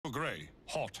Gray,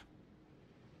 hot.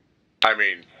 I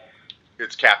mean,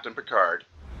 it's Captain Picard.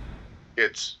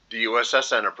 It's the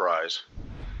USS Enterprise.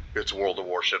 It's World of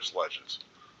Warships Legends.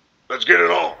 Let's get it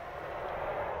on!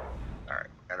 Alright,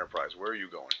 Enterprise, where are you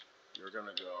going? You're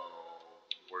gonna go...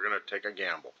 We're gonna take a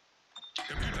gamble.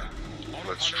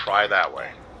 Let's try that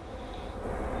way.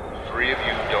 3 of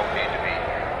you don't need to be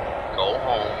here. Go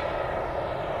home.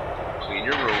 Clean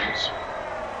your rooms.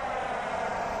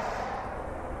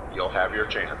 You'll have your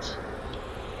chance.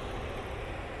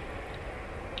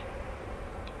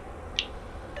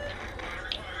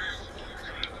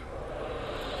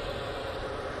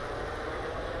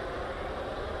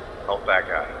 Help back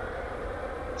at it.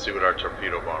 Let's see what our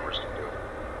torpedo bombers can do.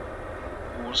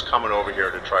 Who's coming over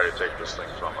here to try to take this thing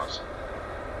from us?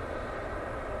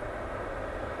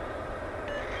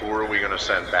 Who are we going to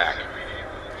send back?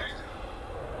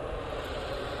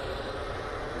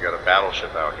 We got a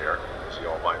battleship out here. Is he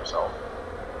all by himself?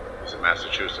 He's in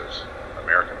Massachusetts.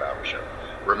 American battleship.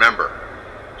 Remember,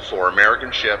 for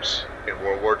American ships in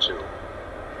World War II,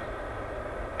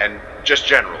 and just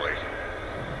generally,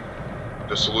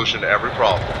 the solution to every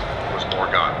problem was more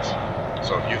guns.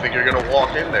 So if you think you're going to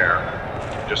walk in there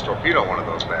and just torpedo one of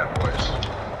those bad boys,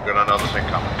 you're going to know the thing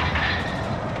coming.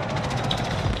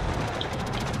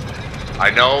 I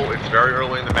know it's very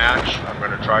early in the match. I'm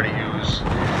going to try to use...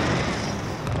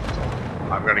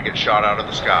 I'm going to get shot out of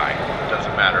the sky. It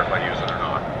doesn't matter if I use it or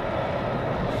not.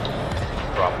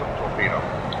 Drop the torpedo.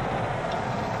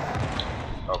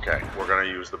 Okay, we're going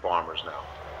to use the bombers now.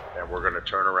 And we're going to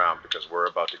turn around because we're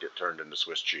about to get turned into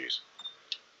Swiss cheese.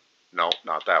 No,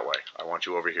 not that way. I want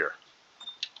you over here.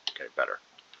 Okay, better.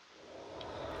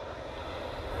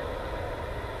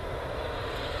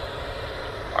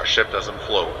 Our ship doesn't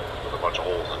float with a bunch of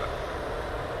holes in it.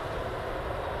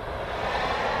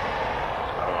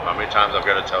 I don't know how many times I've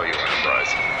got to tell you,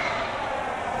 Enterprise.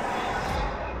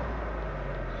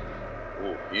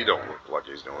 Ooh, he don't look like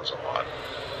he's doing so hot.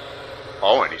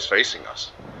 Oh, and he's facing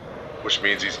us. Which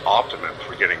means he's optimum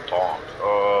for getting bombed.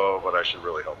 Oh, but I should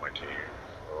really help my team.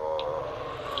 Oh.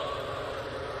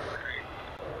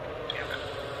 Damn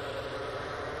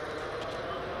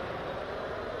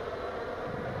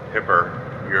it.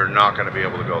 Hipper, you're not going to be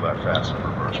able to go that fast in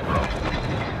reverse, bro.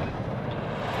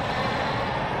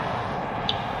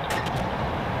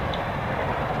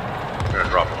 I'm going to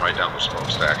drop him right down the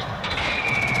smokestack.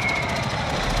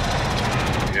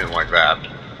 He didn't like that.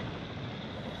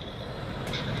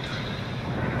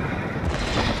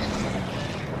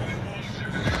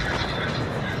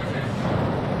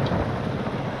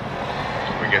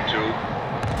 Get 2.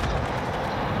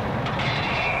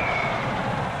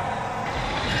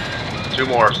 2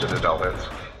 more Citadel hits.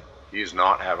 He's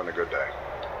not having a good day.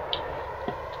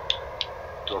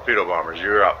 Torpedo bombers,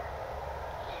 you're up.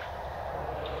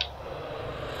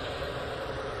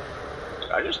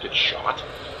 Did I just get shot?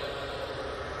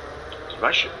 Did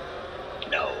my ship?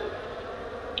 No.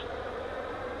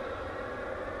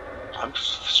 I'm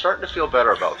starting to feel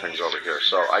better about things over here.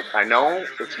 So I know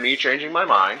it's me changing my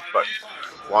mind, but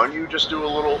why don't you just do a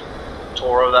little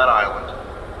tour of that island,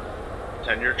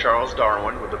 pretend you're Charles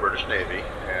Darwin with the British Navy,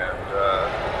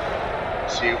 and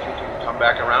see if we can come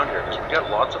back around here, because we got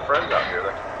lots of friends out here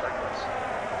that can protect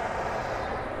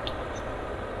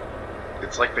us.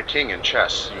 It's like the king in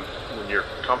chess. When you're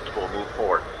comfortable, move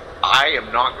forward. I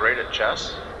am not great at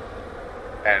chess,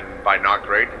 and by not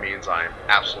great, it means I'm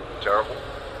absolutely terrible.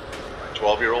 My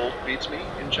 12-year-old beats me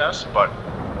in chess, but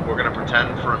we're going to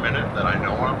pretend for a minute that I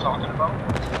know what I'm talking about.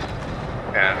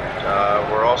 And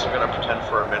we're also going to pretend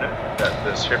for a minute that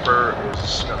this Hipper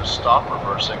is going to stop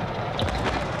reversing.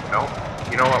 No,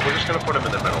 you know what, we're just going to put him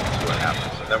in the middle and see what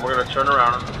happens. And then we're going to turn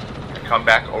around and come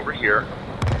back over here.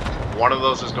 One of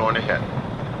those is going to hit.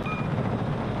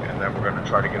 And then we're going to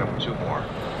try to get him 2 more.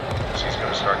 Because he's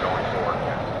going to start going forward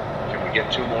again. Can we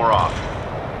get 2 more off?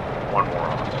 1 more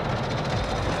off.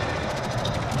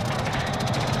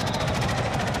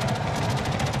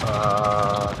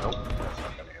 Nope, that's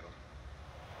not gonna hit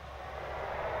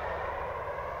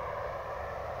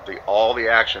him. All the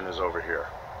action is over here.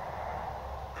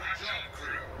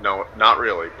 No, not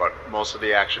really, but most of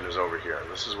the action is over here.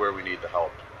 This is where we need the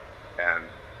help. And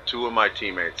 2 of my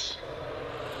teammates,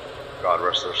 God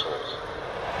rest their souls.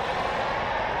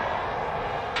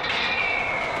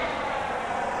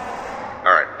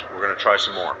 Alright, we're gonna try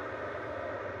some more.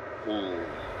 Ooh,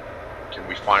 can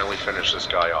we finally finish this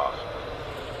guy off?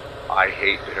 I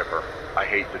hate the Hipper. I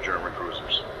hate the German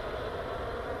cruisers.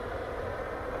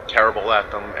 I'm terrible at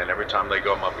them, and every time they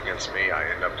come up against me, I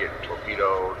end up getting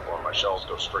torpedoed, or my shells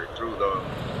go straight through them,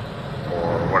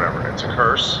 or whatever. It's a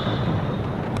curse.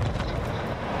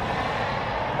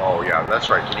 Oh yeah, that's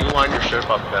right. Can you line your ship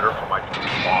up better for my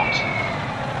bombs?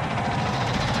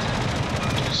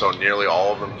 So nearly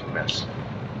all of them can miss.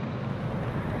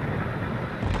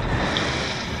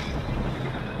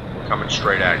 We're coming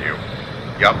straight at you.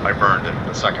 Yep, I burned it.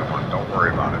 The second one. Don't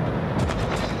worry about it.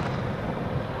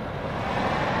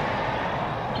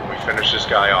 Can we finish this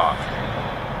guy off?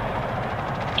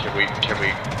 Can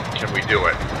we do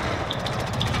it?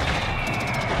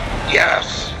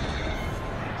 Yes!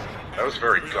 That was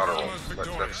very guttural.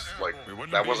 That's like,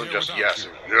 that wasn't just yes.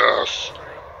 Yes!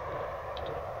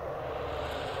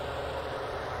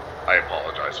 I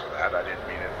apologize for that. I didn't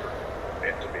mean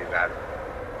it to be that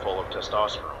full of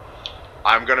testosterone.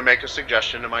 I'm going to make a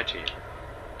suggestion to my team.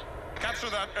 Capture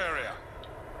that area.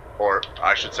 Or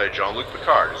I should say Jean-Luc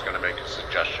Picard is going to make a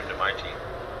suggestion to my team.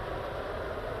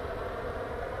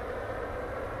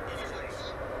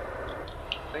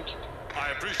 Thank you.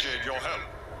 I appreciate your help.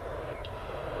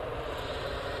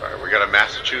 Alright, we got a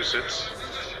Massachusetts.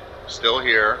 Still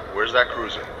here. Where's that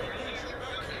cruiser?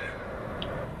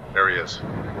 There he is.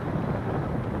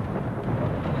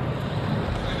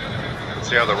 Let's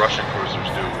see how the Russian cruisers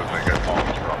do when they get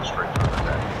bombs dropped straight through their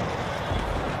deck.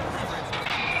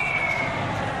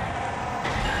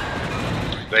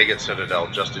 They get Citadel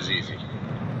just as easy.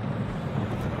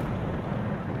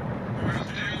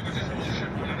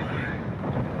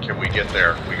 Can we get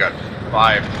there? We got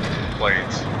 5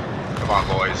 planes. Come on,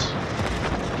 boys.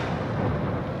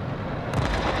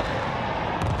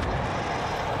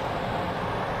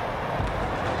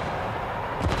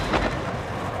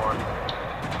 One.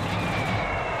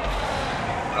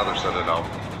 Another Citadel.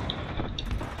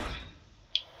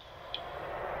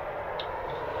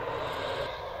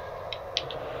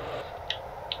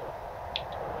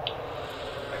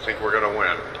 I think we're gonna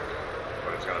win,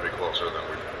 but it's gonna be closer than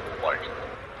we'd like.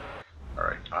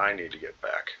 Alright, I need to get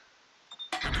back.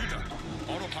 Computer,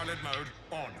 autopilot mode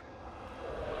on.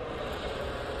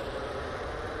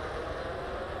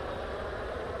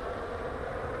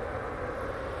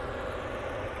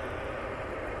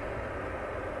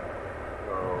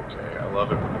 Okay, I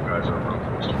love it when you guys are real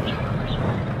close to each other. It's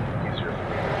easier for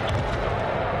me to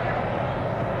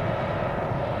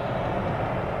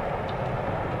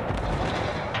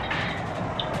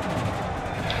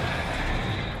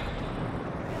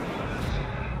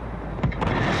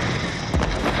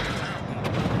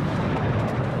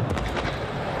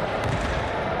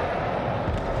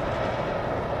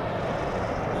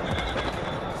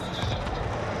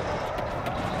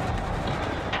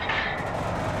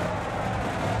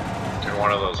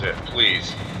one of those hit,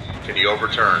 please. Can he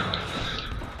overturn?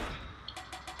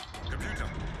 Computer,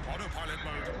 autopilot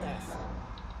mode off.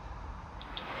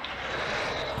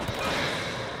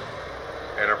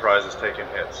 Enterprise is taking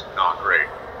hits. Not great.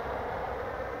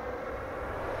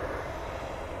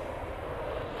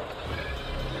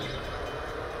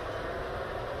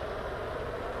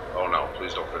 Oh no,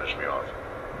 please don't finish me off.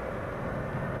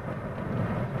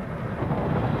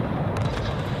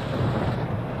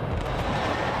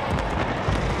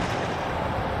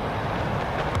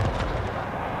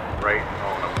 Right?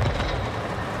 Oh no.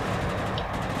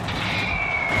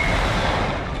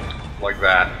 Like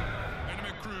that. Enemy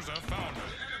cruiser founded.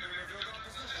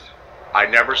 I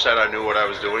never said I knew what I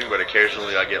was doing, but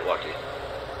occasionally I get lucky.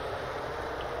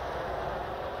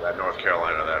 That North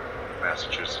Carolina, that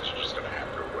Massachusetts are just going to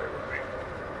have their way with me.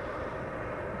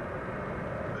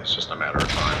 It's just a matter of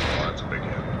time. Oh, that's a big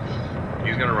hit.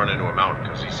 He's going to run into a mountain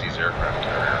because he sees aircraft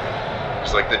carrier.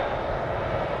 He's like the...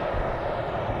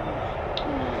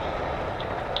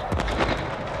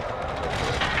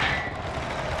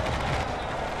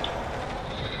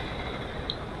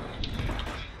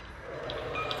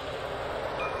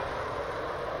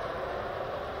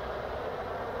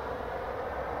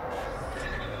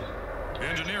 The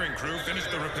engineering crew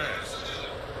finished the repairs.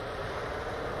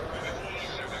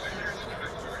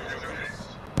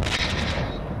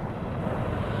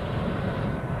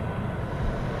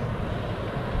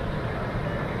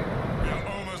 We are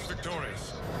almost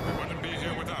victorious. We wouldn't be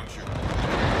here without you.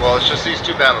 Well, it's just these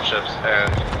 2 battleships,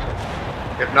 and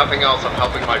if nothing else, I'm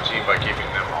helping my team by keeping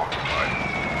them occupied.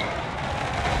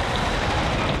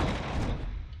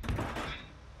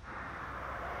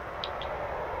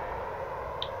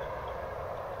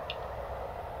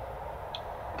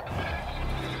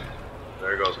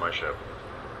 There goes my ship.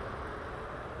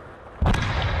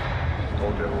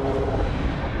 Told you.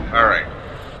 Alright,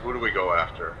 who do we go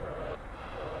after?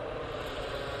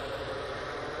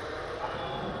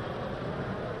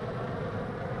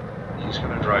 He's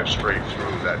going to drive straight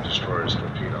through that destroyer's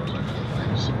torpedoes, I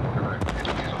think.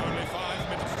 Only 5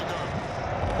 minutes to go.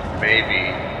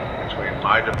 Maybe between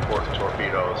my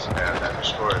torpedoes and that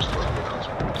destroyer's torpedoes.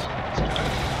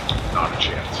 Not a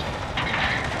chance.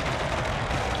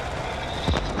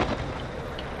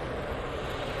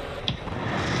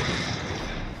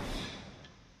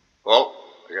 Well,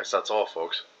 I guess that's all,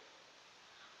 folks.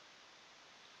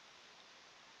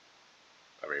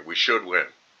 I mean, we should win.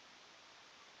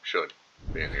 Should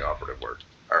being the operative word.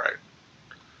 Alright.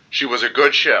 She was a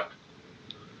good ship.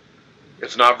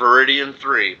 It's not Viridian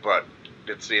 3, but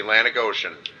it's the Atlantic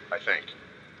Ocean, I think.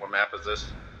 What map is this?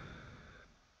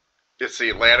 It's the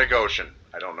Atlantic Ocean.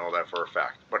 I don't know that for a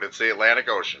fact, but it's the Atlantic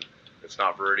Ocean. It's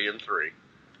not Viridian 3.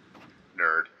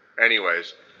 Nerd.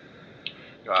 Anyways,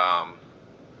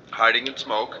 hiding in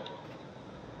smoke.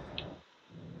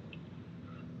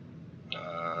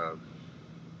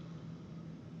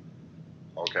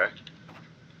 Okay.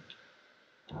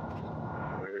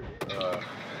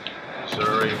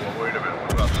 Missouri. Well, wait a minute.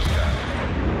 What about this guy?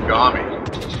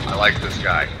 Gami. I like this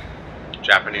guy.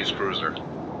 Japanese cruiser.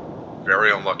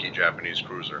 Very unlucky Japanese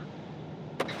cruiser.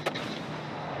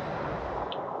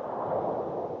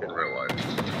 In real life.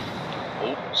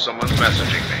 Oh, someone's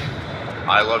messaging me.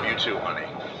 I love you too, honey.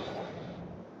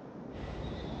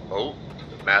 Oh,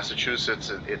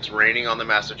 Massachusetts. It's raining on the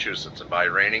Massachusetts. And by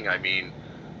raining, I mean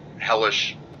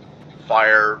hellish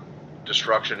fire,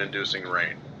 destruction-inducing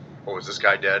rain. Oh, is this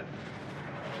guy dead?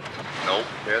 Nope.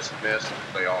 Missed.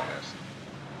 They all missed.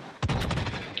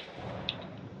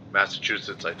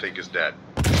 Massachusetts, I think, is dead.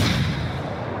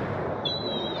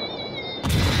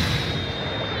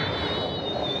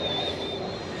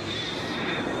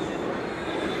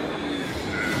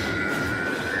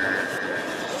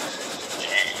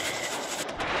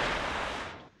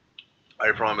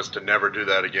 I promise to never do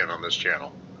that again on this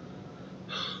channel.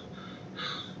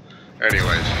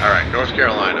 Anyways, alright, North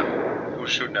Carolina.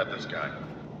 Who's shooting at this guy?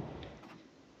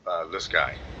 This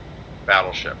guy.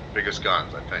 Battleship. Biggest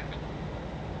guns, I think.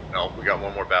 No, we got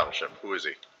one more battleship. Who is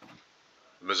he?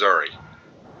 Missouri.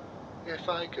 If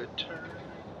I could turn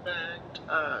back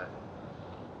time.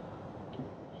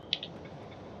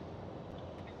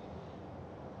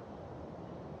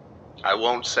 I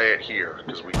won't say it here,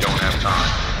 because we don't have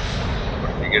time.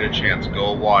 But if you get a chance,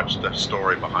 go watch the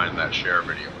story behind that share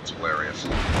video. It's hilarious.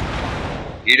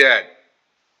 He dead.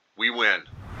 We win.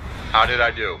 How did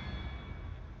I do?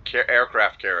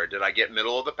 Aircraft carrier. Did I get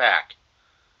middle of the pack?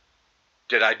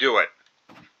 Did I do it?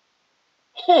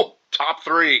 Oh, top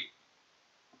 3.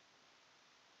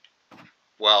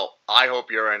 Well, I hope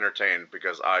you're entertained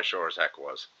because I sure as heck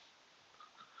was.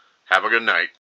 Have a good night.